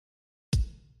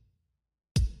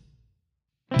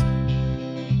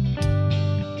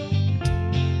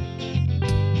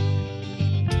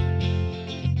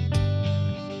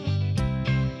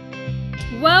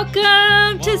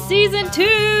Welcome to season 2.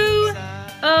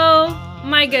 Oh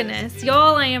my goodness,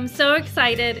 y'all, I am so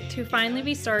excited to finally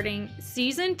be starting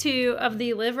season 2 of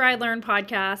the Live, Ride, Learn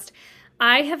podcast.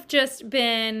 I have just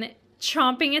been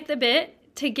chomping at the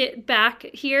bit to get back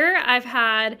here. I've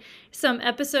had some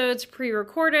episodes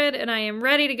pre-recorded and I am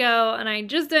ready to go, and I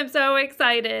just am so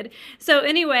excited. So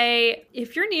anyway,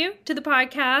 if you're new to the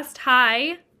podcast,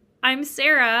 hi, I'm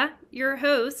Sarah, your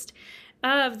host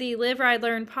of the Live, Ride,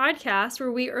 Learn podcast,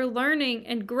 where we are learning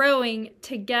and growing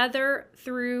together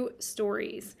through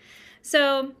stories.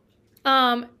 So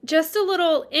just a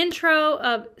little intro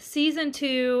of season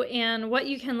 2 and what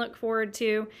you can look forward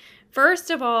to. First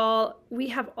of all, we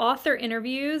have author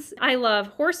interviews. I love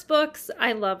horse books.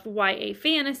 I love YA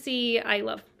fantasy. I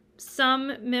love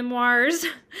some memoirs.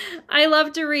 I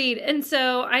love to read. And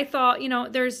so I thought,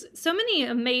 there's so many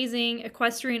amazing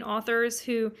equestrian authors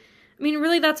who,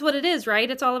 really that's what it is, right?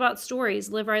 It's all about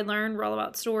stories. Live, Ride, Learn. We're all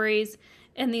about stories.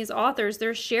 And these authors,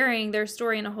 they're sharing their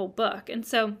story in a whole book. And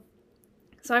so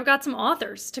I've got some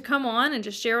authors to come on and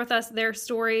just share with us their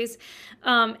stories.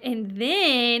 And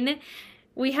then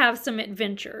we have some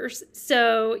adventures.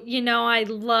 So, I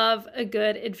love a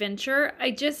good adventure. I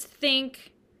just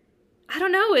think,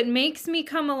 it makes me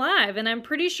come alive. And I'm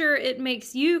pretty sure it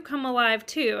makes you come alive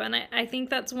too. And I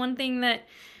think that's one thing that,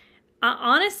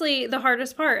 honestly, the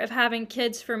hardest part of having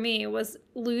kids for me was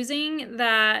losing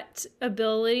that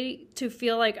ability to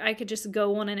feel like I could just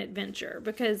go on an adventure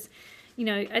because,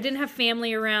 I didn't have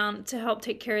family around to help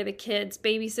take care of the kids.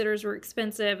 Babysitters were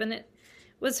expensive, and it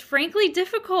was frankly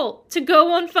difficult to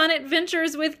go on fun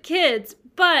adventures with kids.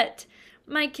 But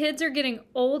my kids are getting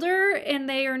older, and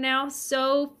they are now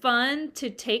so fun to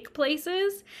take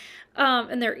places.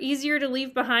 And they're easier to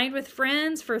leave behind with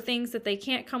friends for things that they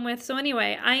can't come with. So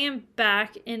anyway, I am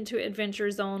back into Adventure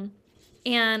Zone.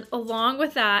 And along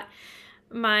with that,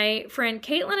 my friend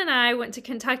Caitlin and I went to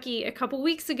Kentucky a couple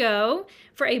weeks ago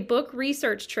for a book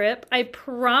research trip. I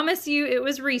promise you it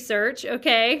was research,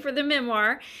 okay, for the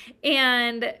memoir.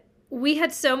 And we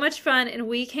had so much fun, and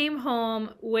we came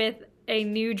home with a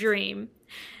new dream.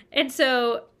 And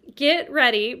so get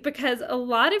ready, because a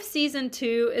lot of season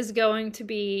 2 is going to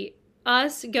be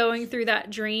us going through that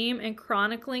dream and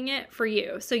chronicling it for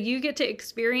you. So you get to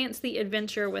experience the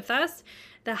adventure with us,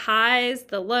 the highs,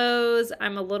 the lows.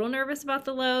 I'm a little nervous about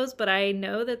the lows, but I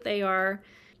know that they are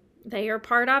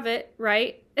part of it,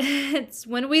 right? It's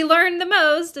when we learn the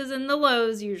most is in the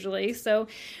lows usually. So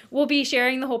we'll be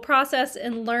sharing the whole process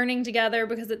and learning together,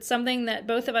 because it's something that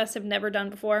both of us have never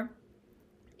done before.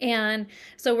 And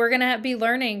so we're going to be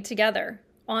learning together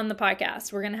on the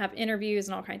podcast. We're going to have interviews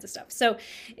and all kinds of stuff. So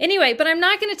anyway, but I'm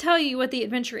not going to tell you what the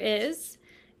adventure is.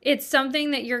 It's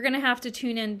something that you're going to have to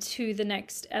tune into the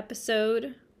next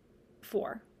episode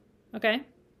for. Okay?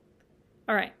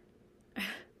 All right.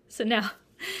 So now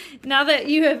that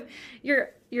you have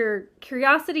your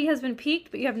curiosity has been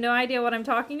piqued, but you have no idea what I'm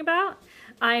talking about,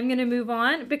 I'm going to move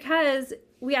on, because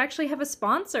we actually have a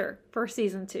sponsor for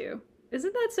season 2.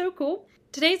 Isn't that so cool?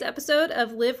 Today's episode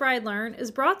of Live, Ride, Learn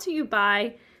is brought to you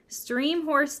by Stream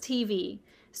Horse TV.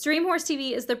 Stream Horse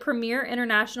TV is the premier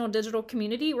international digital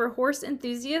community where horse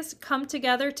enthusiasts come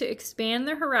together to expand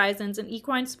their horizons in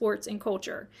equine sports and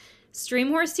culture. Stream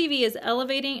Horse TV is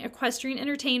elevating equestrian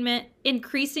entertainment,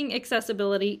 increasing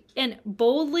accessibility, and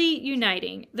boldly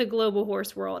uniting the global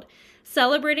horse world.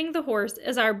 Celebrating the horse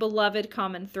is our beloved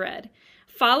common thread.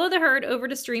 Follow the herd over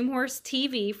to Stream Horse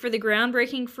TV for the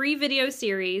groundbreaking free video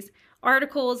series,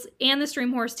 articles, and the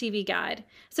Stream Horse TV guide.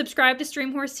 Subscribe to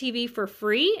Stream Horse TV for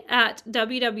free at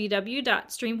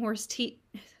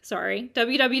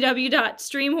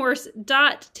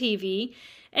www.streamhorse.tv,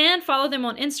 and follow them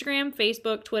on Instagram,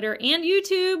 Facebook, Twitter, and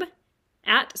YouTube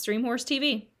at Stream Horse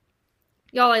TV.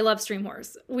 Y'all, I love Stream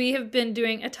Horse. We have been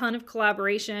doing a ton of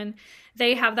collaboration.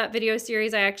 They have that video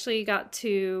series. I actually got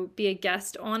to be a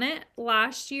guest on it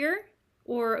last year,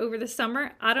 or over the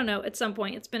summer. I don't know, at some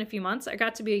point. It's been a few months. I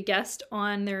got to be a guest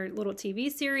on their little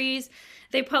TV series.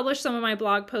 They publish some of my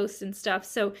blog posts and stuff.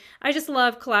 So I just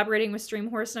love collaborating with Stream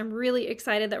Horse, and I'm really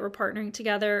excited that we're partnering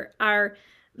together. Our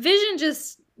vision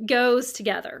just goes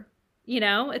together.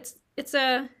 We're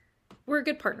a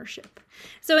good partnership.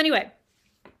 So anyway,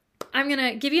 I'm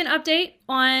going to give you an update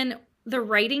on the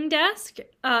writing desk.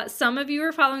 Some of you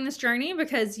are following this journey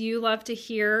because you love to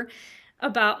hear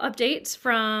about updates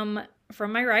from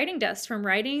my writing desk, from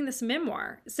writing this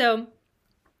memoir. So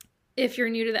if you're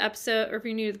new to the episode, or if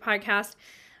you're new to the podcast,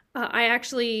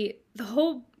 the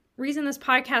whole reason this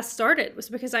podcast started was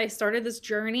because I started this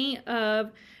journey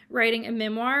of writing a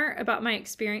memoir about my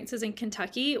experiences in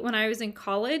Kentucky when I was in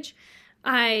college.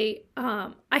 I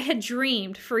had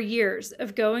dreamed for years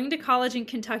of going to college in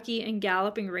Kentucky and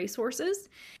galloping racehorses.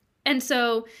 And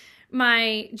so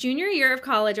my junior year of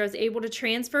college, I was able to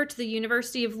transfer to the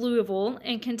University of Louisville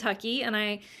in Kentucky, and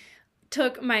I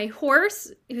took my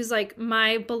horse, who's like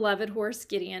my beloved horse,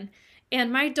 Gideon, and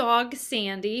my dog,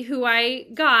 Sandy, who I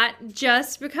got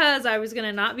just because I was going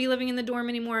to not be living in the dorm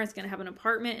anymore. I was going to have an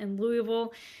apartment in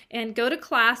Louisville and go to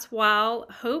class while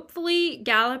hopefully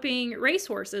galloping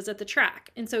racehorses at the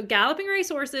track. And so galloping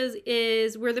racehorses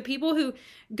is where the people who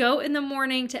go in the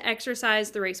morning to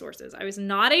exercise the racehorses. I was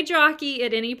not a jockey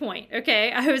at any point,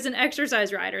 okay? I was an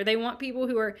exercise rider. They want people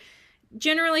who are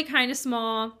generally kind of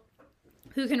small,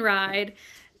 who can ride,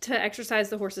 to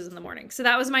exercise the horses in the morning. So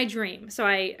that was my dream. So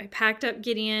I packed up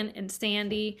Gideon and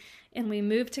Sandy, and we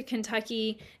moved to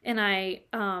Kentucky, and I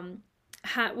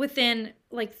within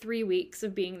like 3 weeks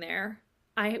of being there,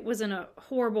 I was in a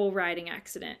horrible riding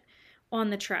accident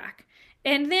on the track.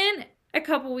 And then a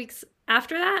couple weeks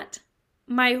after that,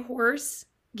 my horse,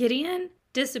 Gideon,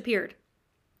 disappeared.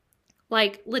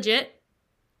 Like, legit,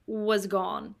 was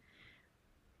gone.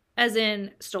 As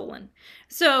in stolen.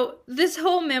 So this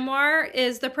whole memoir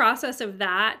is the process of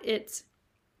that. It's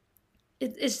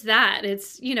that.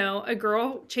 It's, you know, a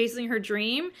girl chasing her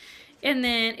dream. And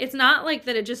then it's not like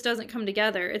that it just doesn't come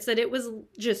together. It's that it was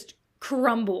just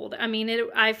crumbled. I mean,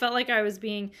 I felt like I was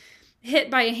being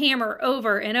hit by a hammer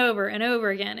over and over and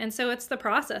over again. And so it's the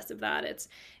process of that.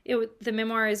 The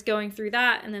memoir is going through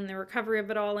that, and then the recovery of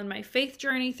it all, and my faith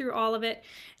journey through all of it.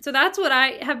 So that's what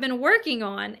I have been working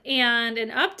on. And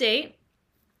an update,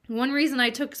 one reason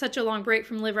I took such a long break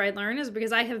from Live, Ride, Learn is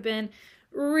because I have been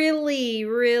really,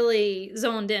 really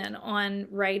zoned in on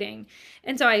writing.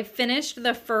 And so I finished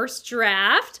the first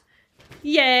draft.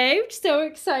 Yay, so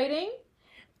exciting.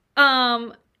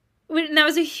 And that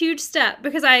was a huge step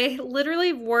because I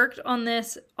literally worked on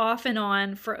this off and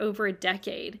on for over a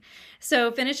decade.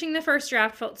 So finishing the first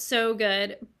draft felt so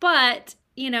good. But,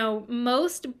 you know,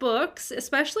 most books,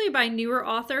 especially by newer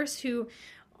authors who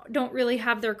don't really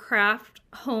have their craft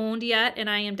honed yet, and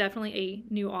I am definitely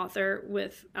a new author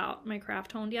without my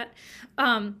craft honed yet,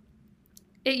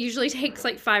 it usually takes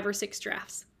like 5 or 6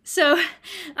 drafts. So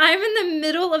I'm in the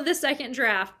middle of the second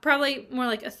draft, probably more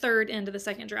like a third into the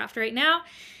second draft right now.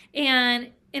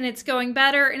 And it's going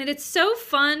better. And it's so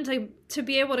fun to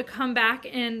be able to come back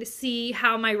and see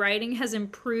how my writing has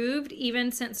improved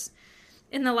even since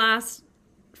in the last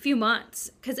few months.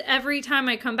 Because every time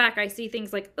I come back, I see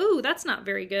things like, oh, that's not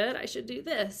very good. I should do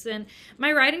this. And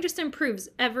my writing just improves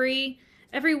every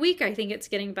week. I think it's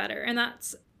getting better. And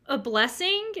that's a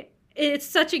blessing. It's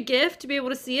such a gift to be able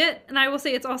to see it. And I will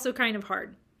say it's also kind of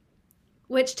hard.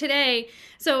 Which today,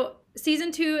 so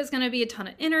season 2 is going to be a ton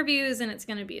of interviews, and it's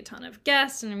going to be a ton of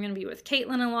guests, and I'm going to be with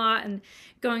Caitlin a lot and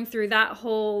going through that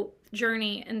whole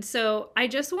journey. And so I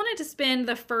just wanted to spend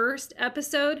the first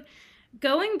episode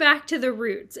going back to the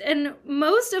roots. And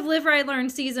most of Live, Ride, Learn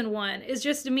season 1 is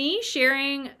just me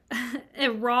sharing a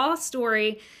raw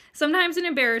story, sometimes an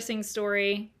embarrassing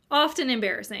story, often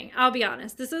embarrassing. I'll be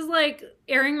honest. This is like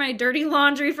airing my dirty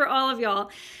laundry for all of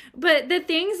y'all. But the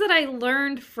things that I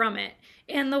learned from it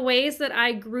and the ways that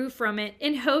I grew from it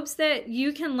in hopes that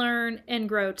you can learn and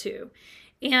grow too.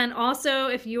 And also,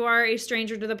 if you are a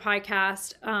stranger to the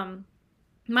podcast,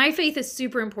 my faith is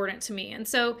super important to me. And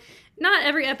so not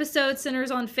every episode centers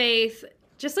on faith,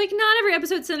 just like not every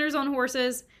episode centers on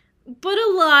horses, but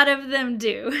a lot of them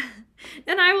do.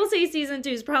 And I will say season 2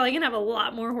 is probably going to have a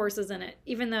lot more horses in it,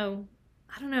 even though,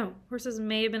 I don't know, horses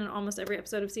may have been in almost every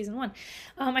episode of season 1.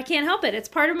 I can't help it. It's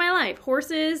part of my life.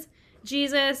 Horses,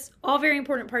 Jesus, all very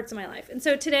important parts of my life. And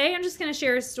so today I'm just going to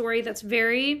share a story that's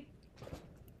very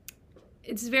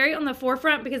on the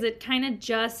forefront because it kind of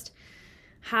just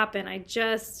happened. I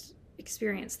just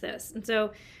experienced this. And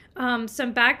so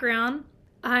some background.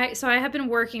 I have been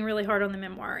working really hard on the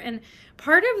memoir, and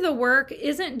part of the work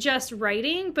isn't just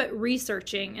writing, but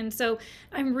researching. And so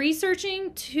I'm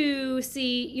researching to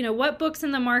see, you know, what books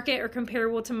in the market are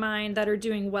comparable to mine that are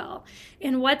doing well,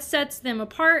 and what sets them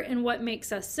apart and what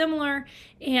makes us similar.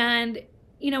 And,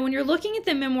 you know, when you're looking at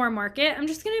the memoir market, I'm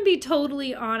just going to be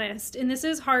totally honest, and this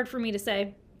is hard for me to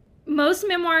say. Most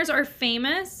memoirs are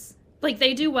famous, like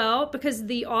they do well because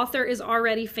the author is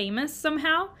already famous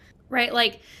somehow, right?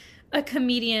 Like a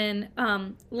comedian,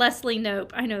 Leslie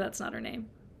Knope. I know that's not her name,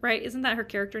 right? Isn't that her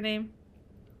character name?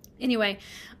 Anyway,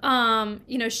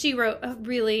 you know, she wrote a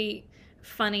really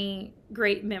funny,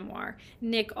 great memoir.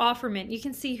 Nick Offerman, you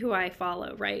can see who I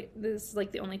follow, right? This is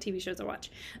like the only TV shows I watch.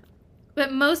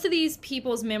 But most of these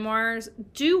people's memoirs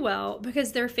do well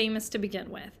because they're famous to begin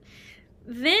with.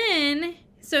 Then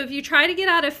So if you try to get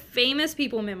out of famous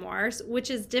people memoirs, which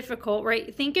is difficult,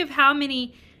 right? Think of how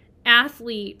many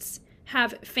athletes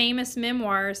have famous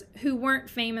memoirs who weren't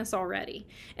famous already.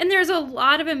 And there's a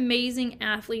lot of amazing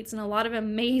athletes and a lot of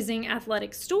amazing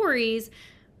athletic stories,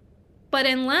 but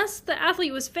unless the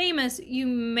athlete was famous, you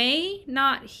may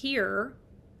not hear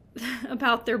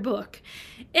about their book.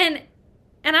 And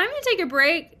I'm going to take a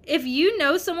break. If you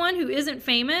know someone who isn't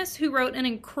famous, who wrote an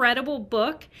incredible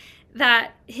book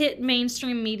that hit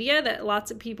mainstream media that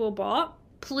lots of people bought,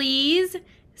 please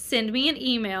send me an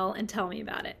email and tell me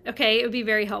about it. Okay, it would be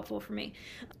very helpful for me.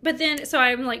 But then, so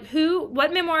I'm like,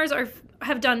 what memoirs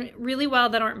have done really well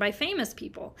that aren't by famous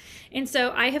people? And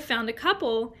so I have found a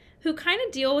couple who kind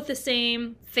of deal with the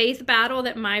same faith battle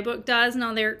that my book does.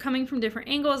 Now they're coming from different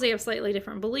angles. They have slightly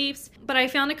different beliefs. But I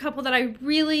found a couple that I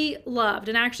really loved.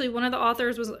 And actually one of the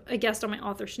authors was a guest on my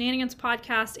Author Shenanigans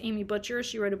podcast, Amy Butcher.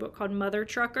 She wrote a book called Mother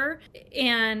Trucker.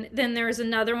 And then there's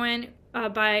another one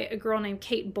by a girl named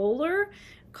Kate Bowler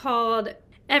called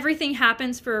Everything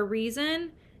Happens for a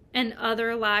Reason and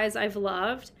Other Lies I've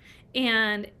Loved.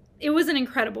 And it was an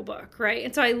incredible book, right?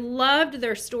 And so I loved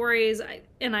their stories,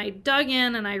 and I dug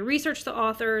in and I researched the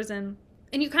authors, and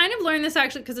you kind of learn this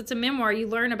actually because it's a memoir. You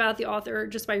learn about the author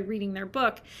just by reading their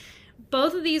book.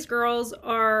 Both of these girls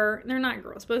they're not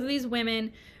girls, both of these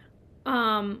women,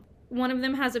 one of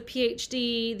them has a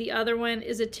PhD, the other one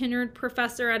is a tenured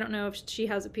professor. I don't know if she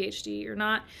has a PhD or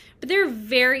not, but they're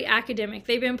very academic.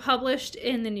 They've been published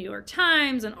in the New York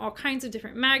Times and all kinds of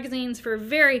different magazines for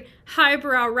very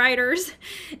highbrow writers.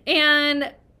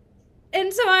 And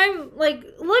so I'm like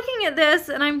looking at this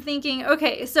and I'm thinking,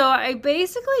 okay, so I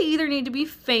basically either need to be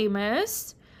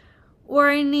famous or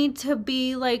I need to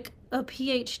be like a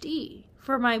PhD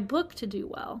for my book to do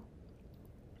well.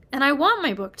 And I want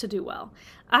my book to do well.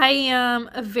 I am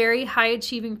a very high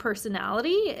achieving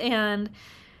personality, and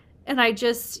I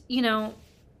just,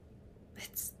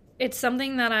 it's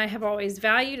something that I have always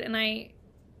valued, and I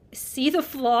see the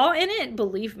flaw in it.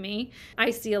 Believe me,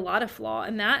 I see a lot of flaw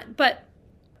in that, but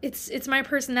it's my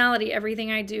personality. Everything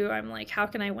I do, I'm like, how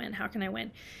can I win? How can I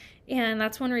win? And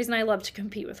that's one reason I love to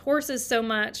compete with horses so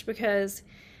much, because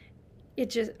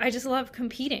I just love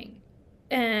competing.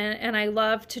 And I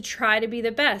love to try to be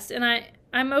the best. And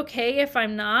I'm okay if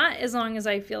I'm not, as long as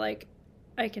I feel like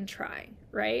I can try,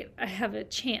 right? I have a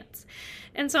chance.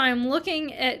 And so I'm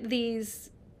looking at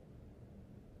these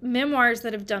memoirs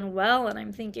that have done well, and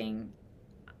I'm thinking,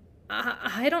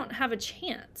 I don't have a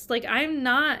chance. Like, I'm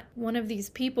not one of these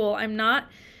people. I'm not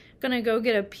going to go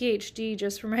get a PhD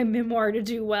just for my memoir to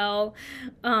do well.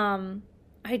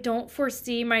 I don't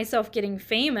foresee myself getting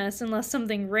famous unless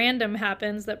something random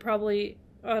happens that probably,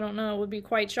 I don't know, would be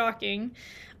quite shocking.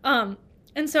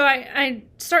 And so I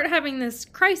start having this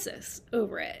crisis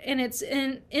over it. And it's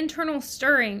an internal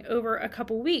stirring over a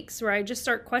couple weeks where I just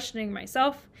start questioning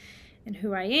myself and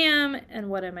who I am and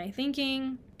what am I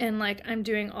thinking. And like, I'm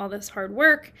doing all this hard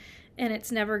work and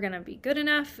it's never going to be good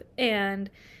enough.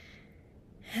 But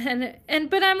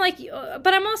I'm like,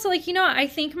 but I'm also like, I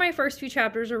think my first few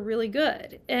chapters are really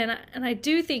good. And I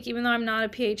do think, even though I'm not a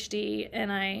PhD and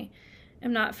I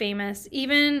am not famous,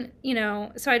 even,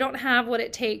 so I don't have what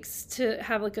it takes to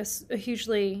have like a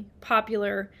hugely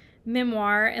popular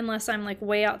memoir unless I'm like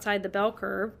way outside the bell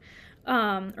curve,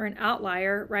 or an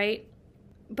outlier, right?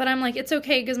 But I'm like, it's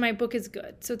okay because my book is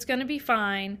good. So it's going to be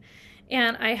fine.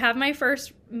 And I have my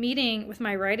first meeting with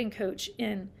my writing coach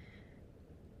in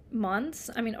months,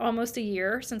 almost a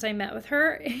year since I met with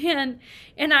her, and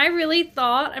I really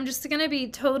thought, I'm just gonna be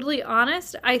totally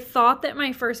honest, I thought that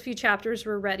my first few chapters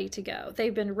were ready to go.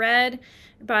 They've been read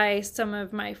by some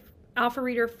of my alpha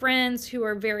reader friends who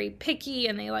are very picky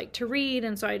and they like to read,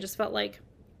 and so I just felt like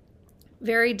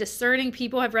very discerning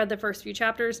people have read the first few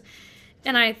chapters,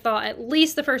 and I thought at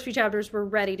least the first few chapters were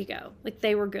ready to go, like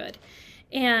they were good.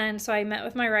 And so I met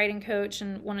with my writing coach,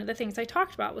 and one of the things I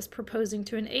talked about was proposing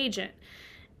to an agent.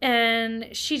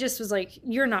 And she just was like,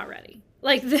 you're not ready.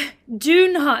 Like,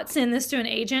 do not send this to an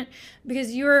agent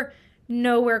because you're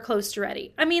nowhere close to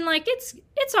ready.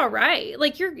 It's all right.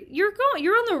 Like, you're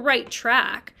on the right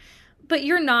track, but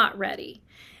you're not ready.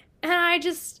 And I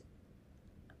just,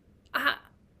 I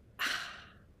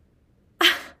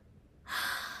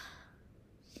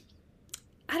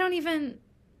don't even,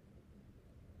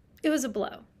 it was a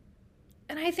blow.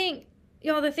 And I think,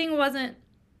 the thing wasn't,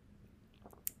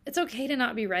 it's okay to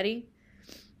not be ready.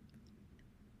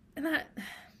 And that,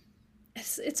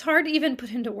 it's hard to even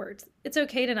put into words. It's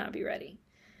okay to not be ready.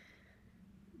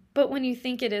 But when you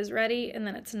think it is ready and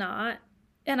then it's not,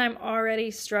 and I'm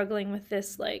already struggling with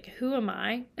this, like, who am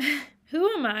I? Who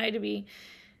am I to be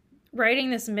writing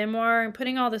this memoir and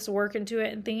putting all this work into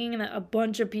it and thinking that a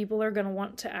bunch of people are going to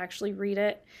want to actually read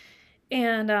it.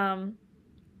 And,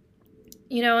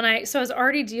 so I was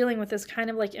already dealing with this kind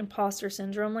of like imposter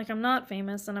syndrome. Like, I'm not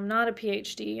famous and I'm not a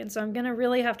PhD. And so I'm going to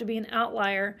really have to be an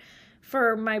outlier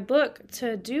for my book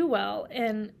to do well.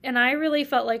 And I really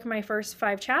felt like my first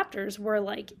 5 chapters were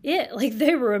like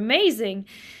they were amazing.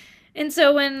 And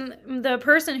so when the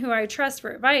person who I trust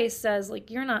for advice says, like,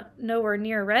 you're not nowhere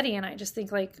near ready, and I just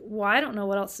think, like, well, I don't know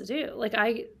what else to do. Like,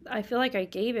 I feel like I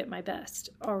gave it my best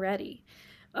already.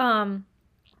 And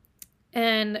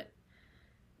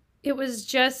it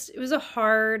was a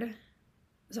hard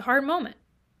moment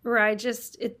where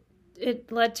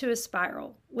it led to a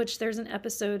spiral, which there's an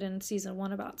episode in season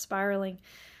 1 about spiraling.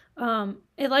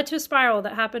 It led to a spiral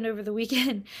that happened over the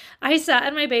weekend. I sat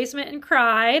in my basement and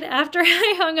cried after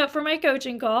I hung up for my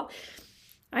coaching call.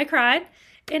 I cried,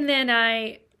 and then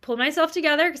I pulled myself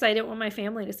together because I didn't want my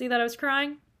family to see that I was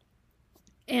crying,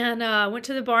 and went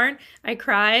to the barn. I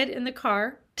cried in the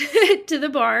car to the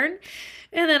barn,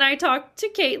 and then I talked to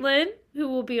Caitlin, who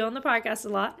will be on the podcast a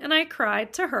lot, and I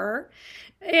cried to her,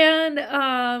 and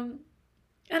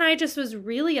I just was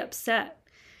really upset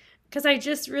because I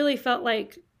just really felt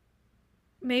like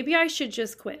maybe I should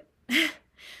just quit.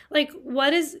 Like,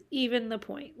 what is even the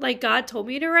point? Like, God told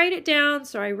me to write it down,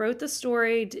 so I wrote the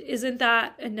story. Isn't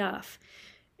that enough?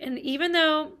 And even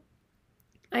though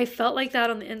I felt like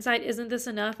that on the inside, isn't this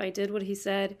enough? I did what he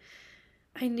said.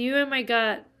 I knew in my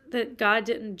gut that God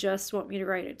didn't just want me to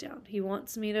write it down. He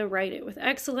wants me to write it with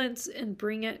excellence and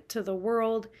bring it to the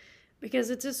world, because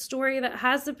it's a story that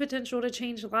has the potential to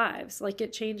change lives, like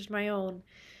it changed my own.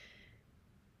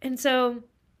 And so,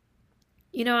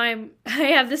 I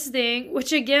have this thing,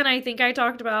 which again, I think I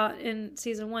talked about in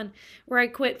season 1, where I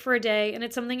quit for a day. And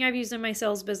it's something I've used in my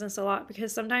sales business a lot,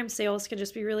 because sometimes sales can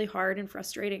just be really hard and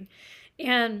frustrating.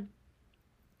 And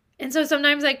so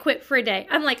sometimes I quit for a day.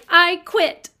 I'm like, I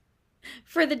quit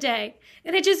for the day.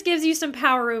 And it just gives you some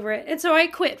power over it. And so I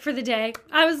quit for the day.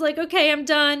 I was like, okay, I'm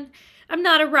done. I'm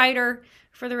not a writer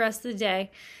for the rest of the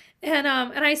day. And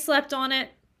I slept on it.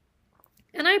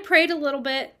 And I prayed a little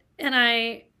bit.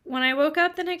 And when I woke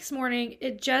up the next morning,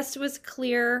 it just was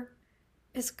clear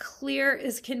as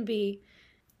can be.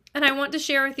 And I want to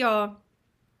share with y'all,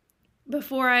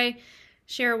 before I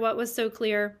share what was so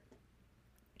clear,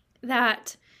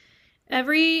 that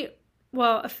a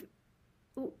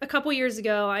couple years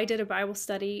ago, I did a Bible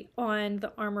study on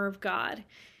the armor of God.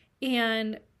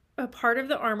 And a part of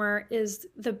the armor is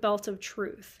the belt of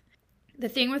truth. The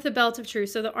thing with the belt of truth,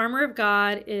 so the armor of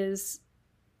God is,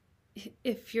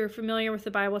 if you're familiar with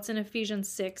the Bible, it's in Ephesians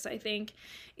 6, I think.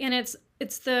 And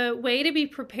it's the way to be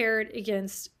prepared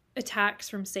against attacks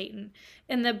from Satan.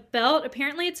 And the belt,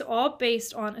 apparently it's all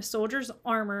based on a soldier's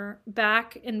armor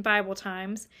back in Bible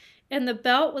times. And the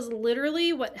belt was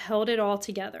literally what held it all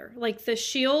together. Like, the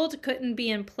shield couldn't be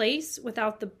in place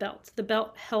without the belt. The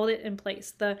belt held it in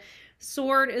place. The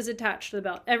sword is attached to the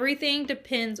belt. Everything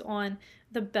depends on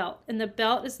the belt. And the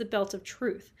belt is the belt of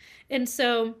truth. And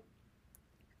so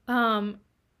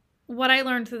what I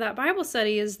learned through that Bible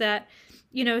study is that,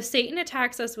 Satan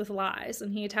attacks us with lies,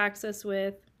 and he attacks us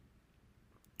with,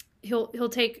 he'll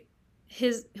take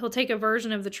a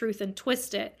version of the truth and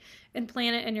twist it and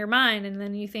plant it in your mind. And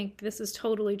then you think this is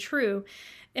totally true.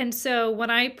 And so when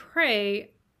I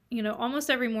pray, almost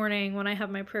every morning when I have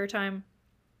my prayer time,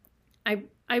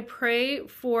 I pray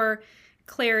for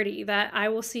clarity, that I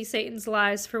will see Satan's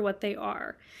lies for what they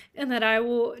are, and that I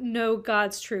will know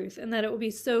God's truth, and that it will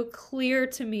be so clear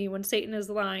to me when Satan is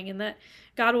lying, and that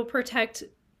God will protect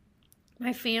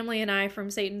my family and I from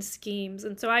Satan's schemes.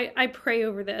 And so I pray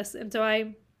over this. And so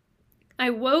I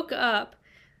woke up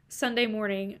Sunday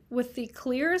morning with the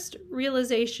clearest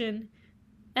realization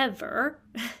ever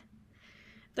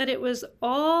that it was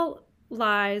all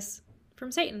lies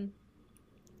from Satan.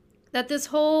 That this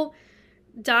whole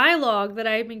dialogue that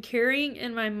I've been carrying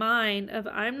in my mind of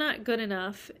I'm not good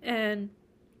enough, and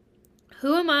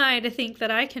who am I to think that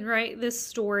I can write this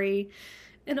story,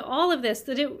 and all of this,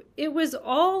 that it was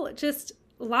all just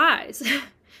lies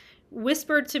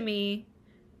whispered to me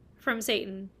from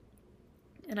Satan.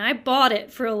 And I bought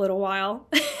it for a little while.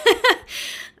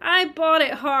 I bought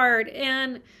it hard.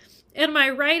 And my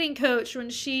writing coach, when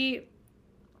she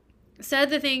said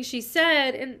the things she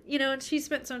said, and she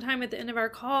spent some time at the end of our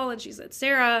call, and she said,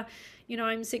 Sarah,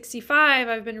 I'm 65.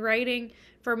 I've been writing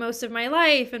for most of my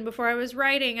life. And before I was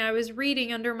writing, I was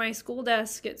reading under my school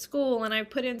desk at school, and I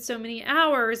put in so many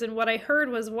hours. And what I heard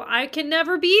was, well, I can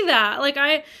never be that.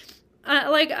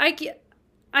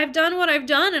 I've done what I've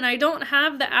done, and I don't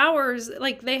have the hours,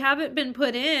 like they haven't been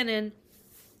put in.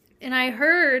 And I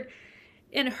heard,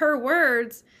 in her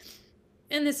words,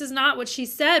 and this is not what she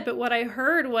said, but what I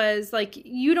heard was like,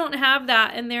 you don't have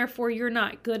that and therefore you're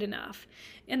not good enough.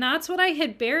 And that's what I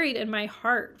had buried in my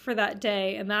heart for that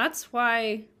day. And that's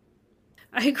why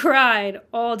I cried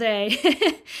all day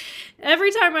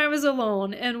every time I was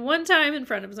alone and one time in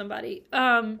front of somebody.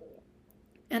 And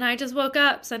I just woke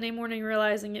up Sunday morning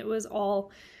realizing it was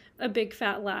all a big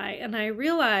fat lie. And I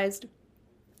realized,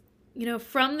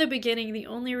 from the beginning, the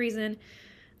only reason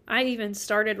I even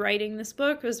started writing this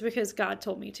book was because God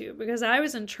told me to. Because I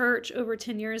was in church over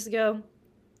 10 years ago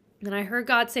and I heard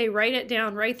God say, write it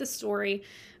down, write the story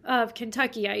of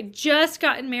Kentucky. I had just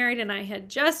gotten married and I had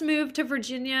just moved to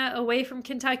Virginia away from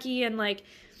Kentucky. And like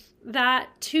that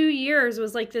 2 years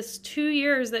was like this 2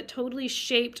 years that totally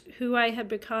shaped who I had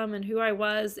become and who I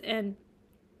was. And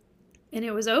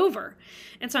it was over.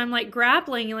 And so I'm like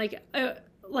grappling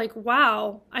like,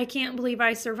 wow, I can't believe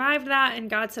I survived that. And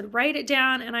God said, write it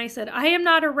down. And I said, I am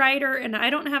not a writer and I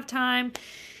don't have time.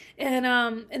 And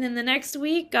then the next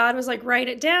week, God was like, write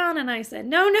it down. And I said,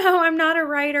 no, I'm not a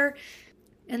writer.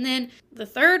 And then the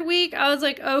third week, I was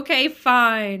like, okay,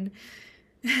 fine.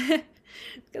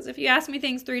 Because if you ask me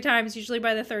things 3 times, usually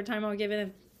by the third time I'll give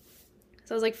in.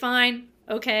 So I was like, fine,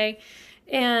 okay.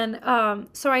 And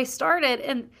so I started,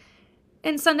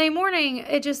 and Sunday morning,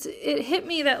 it hit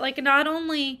me that like not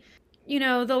only,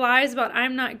 the lies about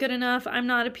I'm not good enough, I'm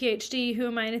not a PhD, who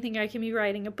am I to think I can be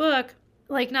writing a book?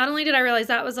 Like not only did I realize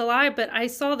that was a lie, but I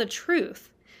saw the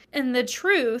truth. And the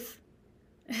truth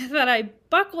that I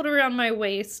buckled around my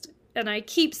waist and I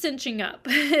keep cinching up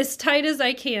as tight as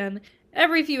I can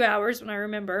every few hours when I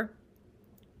remember,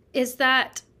 is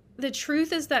that the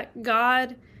truth is that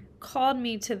God called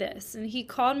me to this and he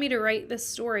called me to write this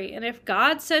story. And if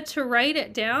God said to write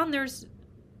it down, there's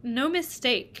no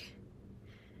mistake.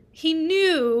 He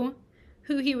knew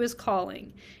who he was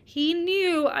calling. He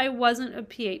knew I wasn't a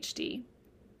PhD.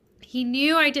 He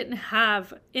knew I didn't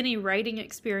have any writing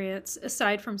experience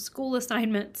aside from school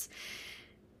assignments.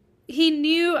 He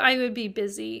knew I would be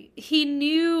busy. He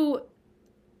knew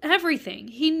everything.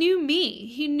 He knew me.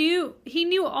 He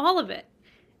knew all of it.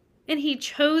 And he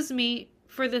chose me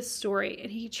for this story,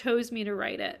 and he chose me to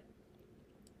write it.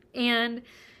 And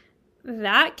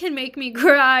that can make me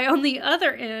cry on the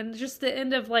other end, just the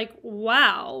end of like,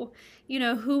 wow,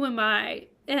 who am I?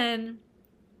 And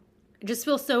I just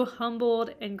feel so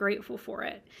humbled and grateful for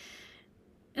it.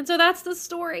 And so that's the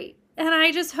story. And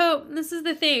I just hope, this is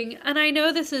the thing, and I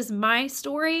know this is my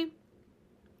story,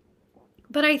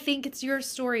 but I think it's your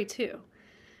story too.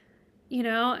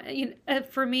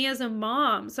 For me as a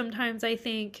mom, sometimes I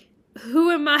think, who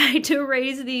am I to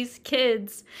raise these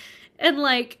kids and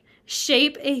like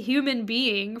shape a human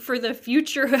being for the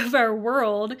future of our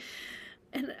world?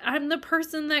 And I'm the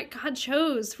person that God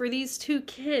chose for these 2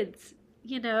 kids,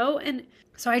 And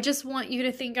so I just want you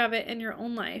to think of it in your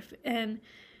own life. And,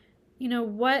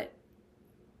 what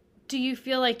do you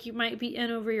feel like you might be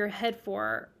in over your head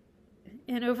for?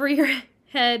 In over your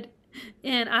head.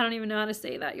 And I don't even know how to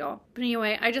say that, y'all. But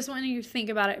anyway, I just want you to think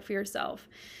about it for yourself.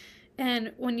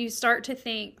 And when you start to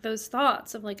think those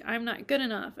thoughts of like, I'm not good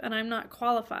enough and I'm not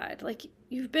qualified, like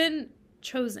you've been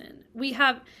chosen. We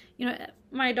have,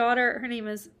 my daughter, her name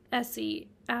is Essie,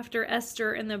 after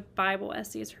Esther in the Bible.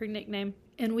 Essie is her nickname.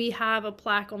 And we have a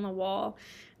plaque on the wall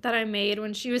that I made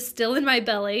when she was still in my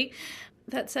belly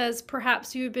that says,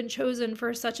 perhaps you have been chosen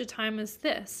for such a time as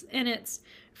this. And it's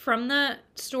from the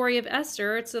story of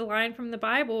Esther. It's a line from the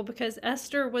Bible because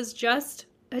Esther was just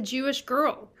a Jewish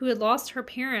girl who had lost her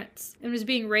parents and was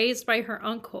being raised by her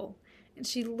uncle. And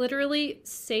she literally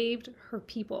saved her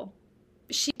people.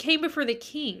 She came before the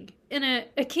king, and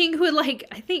a king who had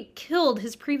I think killed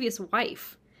his previous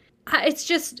wife.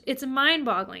 It's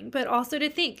mind-boggling, but also to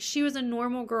think she was a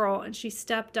normal girl and she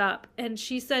stepped up and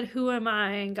she said, who am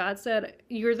I? And God said,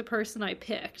 you're the person I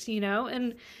picked,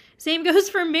 And same goes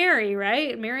for Mary,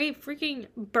 right? Mary freaking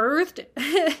birthed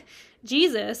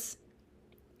Jesus.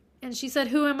 And she said,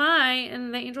 who am I?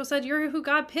 And the angel said, you're who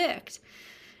God picked.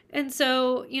 And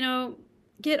so,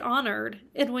 get honored.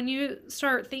 And when you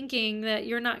start thinking that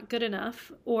you're not good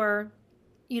enough or,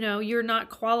 you're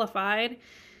not qualified,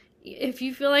 if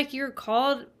you feel like you're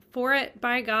called for it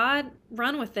by God,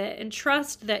 run with it and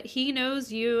trust that he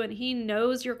knows you and he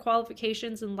knows your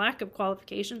qualifications and lack of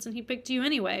qualifications. And he picked you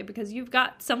anyway because you've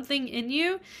got something in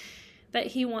you that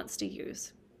he wants to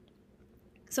use.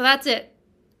 So that's it.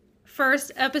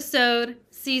 First episode,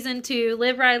 season 2,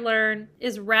 Live, Ride, Learn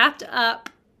is wrapped up.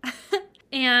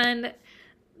 And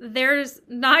there's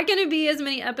not going to be as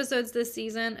many episodes this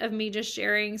season of me just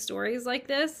sharing stories like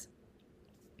this.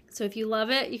 So if you love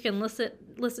it, you can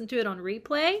listen to it on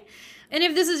replay. And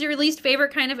if this is your least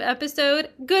favorite kind of episode,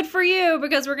 good for you,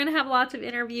 because we're going to have lots of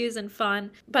interviews and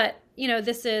fun. But,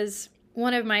 this is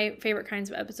one of my favorite kinds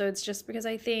of episodes just because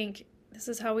I think this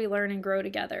is how we learn and grow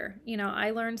together.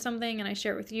 I learn something and I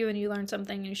share it with you, and you learn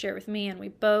something and you share it with me, and we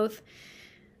both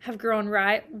have grown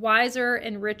wiser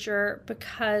and richer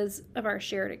because of our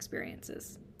shared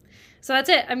experiences. So that's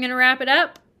it. I'm going to wrap it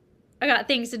up. I got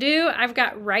things to do. I've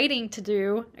got writing to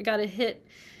do. I got to hit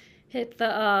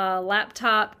the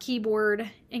laptop keyboard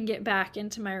and get back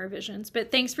into my revisions.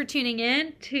 But thanks for tuning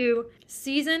in to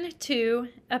Season 2,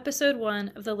 Episode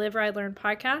 1 of the Live, Ride, Learn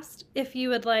podcast. If you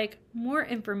would like more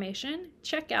information,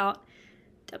 check out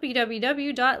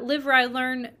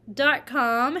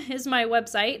www.liveridelearn.com is my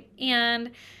website.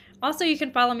 And also you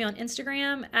can follow me on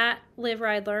Instagram at Live,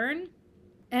 Ride, Learn.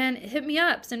 And hit me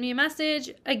up, send me a message.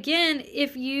 Again,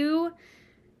 if you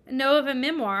know of a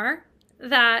memoir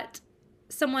that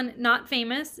someone not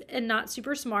famous and not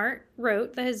super smart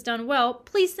wrote that has done well,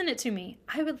 please send it to me.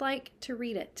 I would like to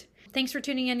read it. Thanks for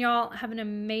tuning in, y'all. Have an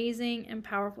amazing and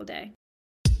powerful day.